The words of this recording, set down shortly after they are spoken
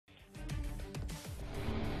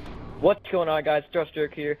What's going on, guys? Thrust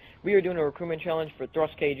Jerk here. We are doing a recruitment challenge for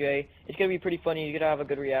Thrust Kjay. It's gonna be pretty funny. You're gonna have a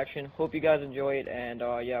good reaction. Hope you guys enjoy it, and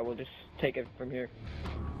yeah, we'll just take it from here.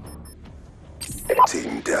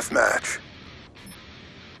 Team deathmatch.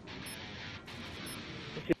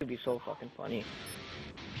 This could be so fucking funny.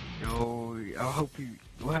 Yo, I hope he.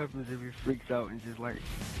 What happens if he freaks out and just like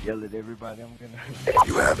yell at everybody? I'm gonna.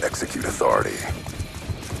 You have execute authority.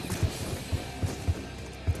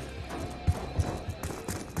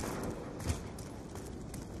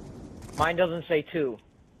 Mine doesn't say 2.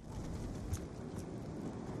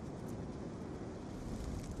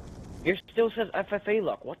 Yours still says FFA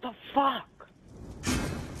luck. What the fuck?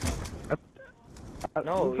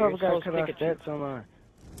 No, we probably gotta cut our Pikachu. stats online,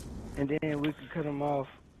 and then we can cut them off.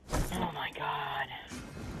 Oh my god.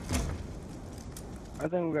 I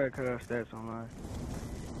think we gotta cut our stats online.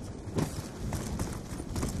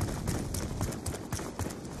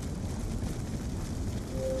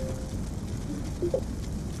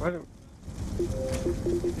 What?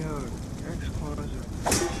 Yo,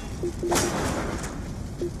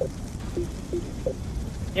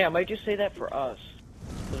 Yeah, I might just say that for us,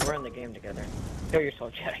 because we're in the game together. Kill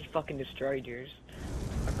yourself, Chad. I fucking destroyed yours.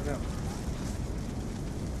 I forgot.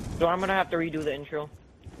 So I'm gonna have to redo the intro.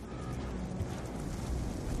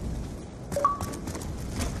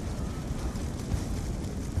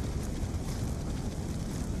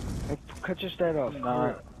 Hey, cut your stat off.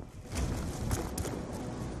 Nah.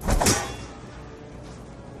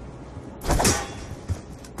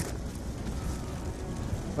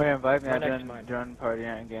 Wait, invite me. I didn't join party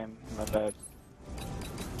in game. My bad.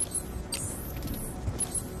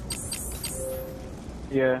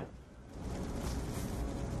 Yeah.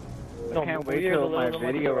 No, I can't move wait yours a till little my to the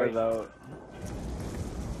video right. is out.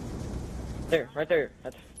 There, right there.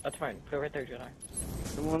 That's fine. Put it right there, Jedi.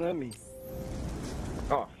 It won't let me.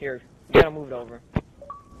 Oh, here. You gotta move it over.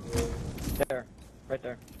 There. Right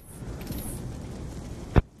there.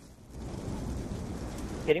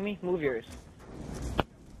 Kidding me? Move yours.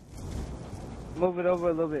 Move it over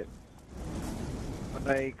a little bit.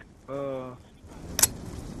 Like,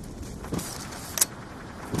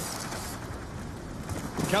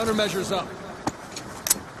 Countermeasures up.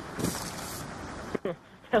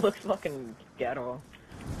 That looks fucking ghetto.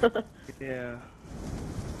 yeah.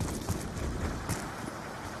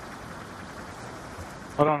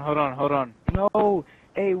 Hold on. No,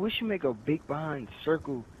 hey, we should make a big behind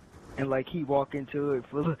circle, and like he walk into it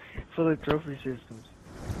full of trophy systems.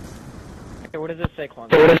 Okay, what does it say, Quan?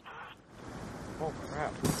 Oh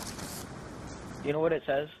crap. You know what it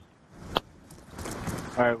says?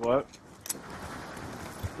 Alright, what?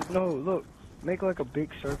 No, look, make like a big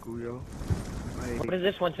circle, yo. Like, What does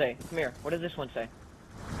this one say? Come here. What does this one say?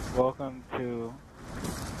 Welcome to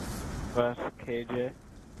Thrust KJ.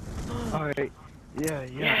 alright, yeah.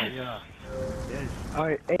 Yes. Yes.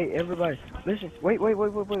 Alright, hey, everybody, listen. Wait.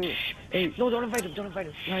 Hey, No, don't invite him. Don't invite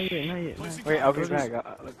him. not yet. Wait, I'll be back.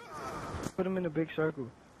 Put them in a big circle.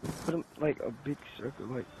 Put them like a big circle,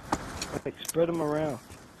 like spread them around.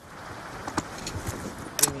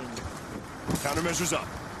 I mean, Countermeasures up.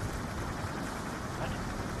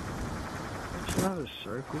 It's not a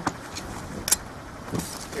circle.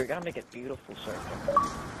 here, you gotta make it beautiful, circle.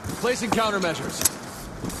 Placing countermeasures.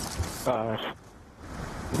 Gosh.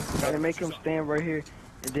 And make them stand right here,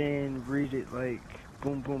 and then read it like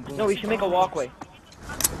boom. No, we should make a walkway.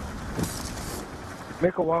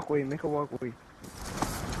 Make a walkway.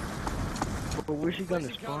 But where's she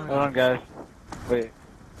gonna spawn? Hold on, guys. Wait.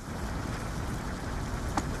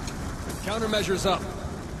 Countermeasures up.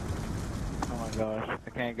 Oh my gosh. I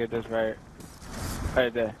can't get this right.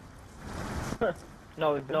 Right there.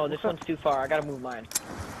 No, this one's too far. I gotta move mine.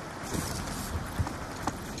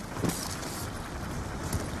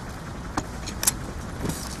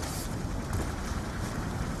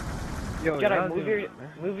 Yo, Jedi,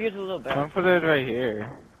 move yours a little I'm better. gonna put it right here.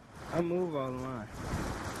 I move all the line.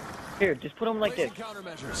 Here, just put them like this. Placing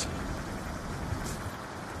countermeasures.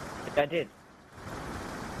 Like I did.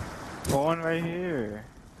 Put one right here.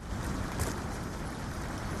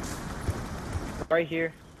 Right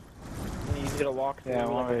here. And you gotta walk through Yeah,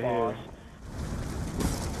 like one a right boss. here.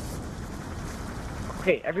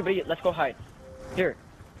 Okay, everybody, let's go hide. Here.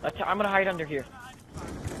 I'm gonna hide under here.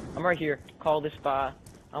 I'm right here. Call this spot.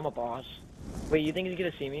 I'm a boss. Wait, you think he's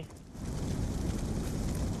gonna see me?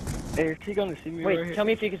 Hey, is she gonna see me right here? Wait, tell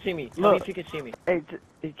me if you can see me. Tell me Look. if you can see me. Hey,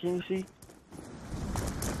 can you see?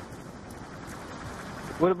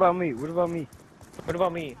 What about me? What about me?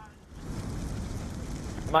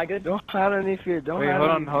 Am I good? Don't hide underneath here. Don't Wait, hide hold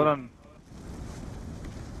underneath on.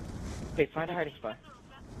 Okay, find a hiding spot.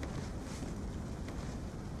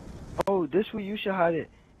 Oh, this where you should hide it.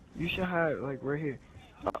 You should hide like right here.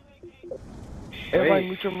 Everybody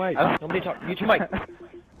mute your mic. Nobody talk. Mute your mic.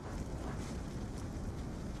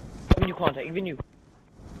 Even you, contact. Even you.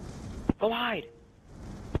 Go hide.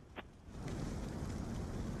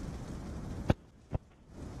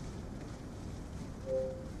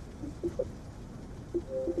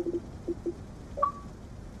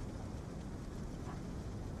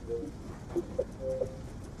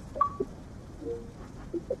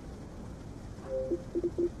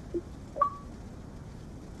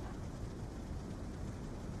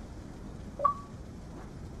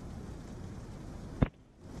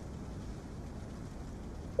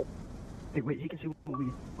 Hey, wait, he can see when we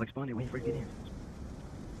like spawn it when he first get in.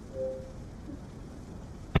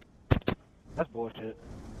 That's bullshit.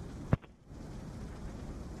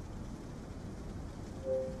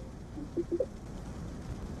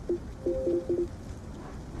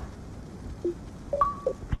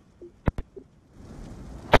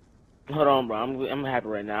 Hold on, bro. I'm happy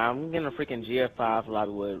right now. I'm getting a freaking GF5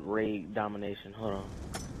 lobby with raid domination. Hold on.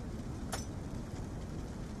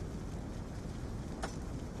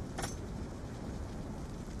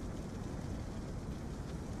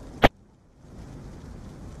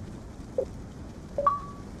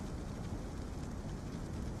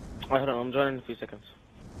 Alright, hold on. I'm joining in a few seconds.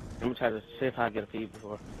 Let me try to see if I can get a feed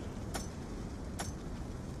before.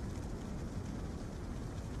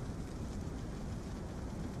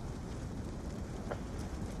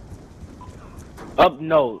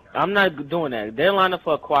 No, I'm not doing that. They're lined up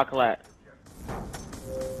for a quacklat.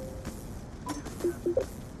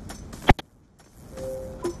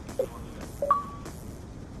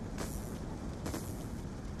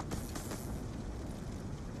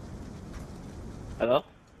 Hello?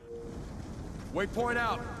 Waypoint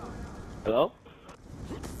out. Hello?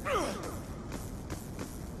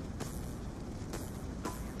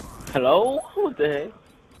 Hello? What the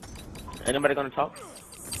heck? Anybody gonna talk?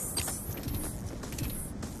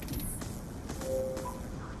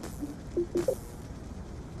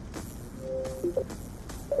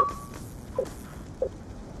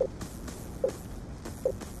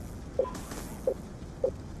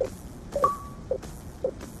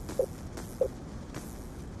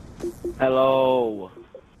 Hello?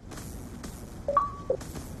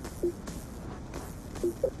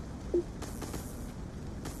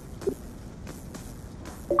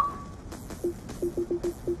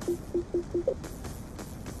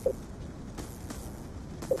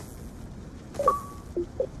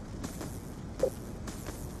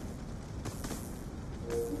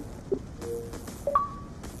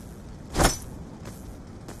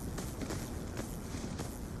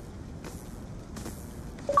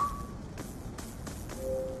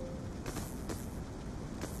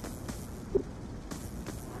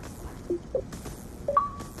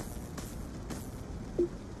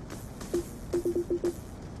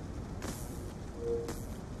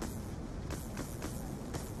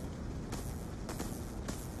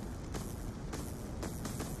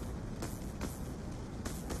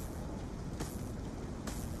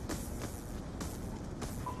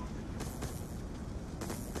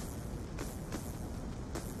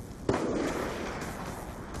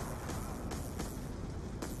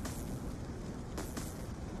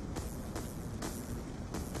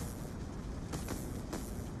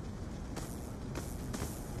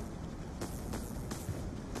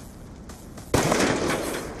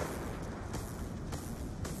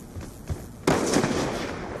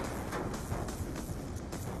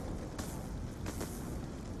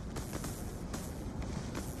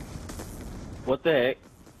 What the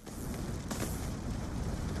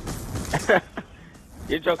heck?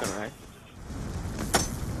 You're joking, right?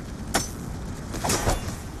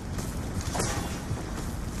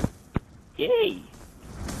 Yay!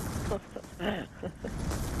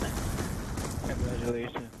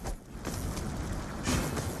 Congratulations.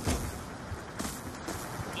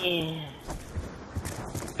 Yeah.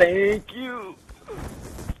 Thank you.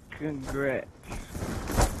 Congrats.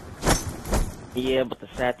 Yeah, but the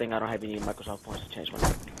sad thing, I don't have any Microsoft points to change my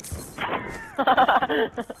name.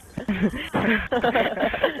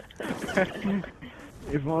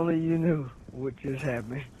 If only you knew what just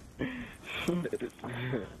happened.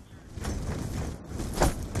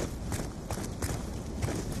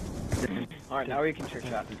 Alright, now we can trick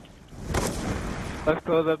shot. Let's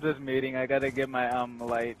close up this meeting. I gotta get my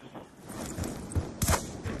lights.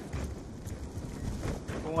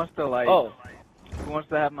 Who wants the lights? Oh. Who wants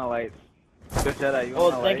to have my lights? Good Jedi, you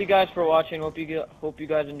want Well, my thank you lights? guys for watching. Hope you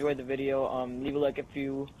guys enjoyed the video. Leave a like if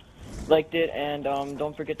you liked it, and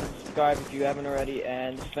don't forget to subscribe if you haven't already.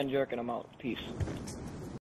 And this has been Jerk, and I'm out. Peace.